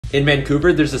In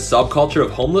Vancouver, there's a subculture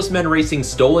of homeless men racing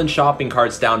stolen shopping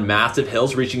carts down massive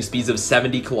hills reaching speeds of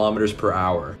 70 kilometers per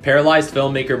hour. Paralyzed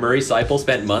filmmaker Murray Seipel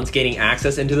spent months gaining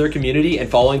access into their community and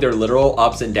following their literal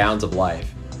ups and downs of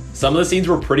life. Some of the scenes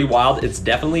were pretty wild. It's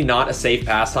definitely not a safe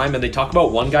pastime, and they talk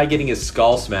about one guy getting his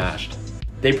skull smashed.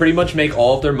 They pretty much make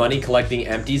all of their money collecting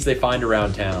empties they find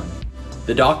around town.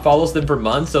 The doc follows them for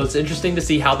months, so it's interesting to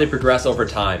see how they progress over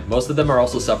time. Most of them are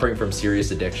also suffering from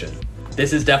serious addiction.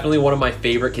 This is definitely one of my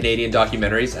favorite Canadian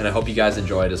documentaries, and I hope you guys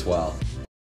enjoy it as well.